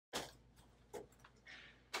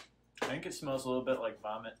think it smells a little bit like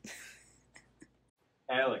vomit.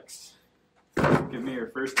 Alex, give me your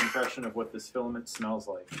first impression of what this filament smells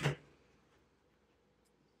like.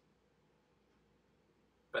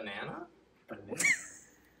 Banana? Banana.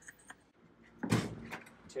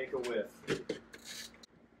 Take a whiff.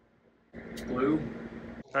 Glue.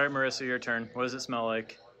 All right, Marissa, your turn. What does it smell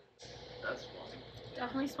like? That's funny.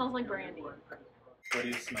 Definitely smells like brandy. What do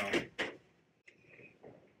you smell?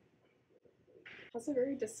 Has a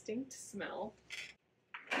very distinct smell.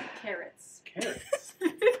 Carrots. Carrots.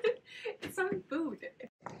 It's some food.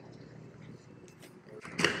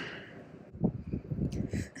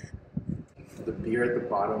 The beer at the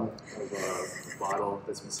bottom of a bottle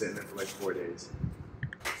that's been sitting there for like 4 days.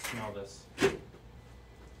 Smell this.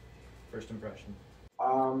 First impression.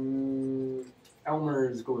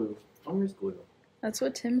 Elmer's glue. Elmer's glue. That's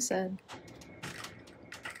what Tim said.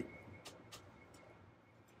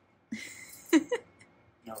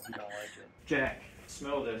 No, we don't like it. Jack,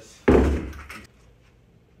 smell this.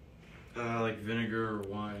 Like vinegar or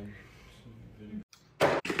wine.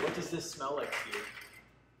 What does this smell like to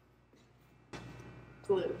you?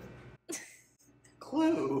 Glue.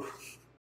 Glue.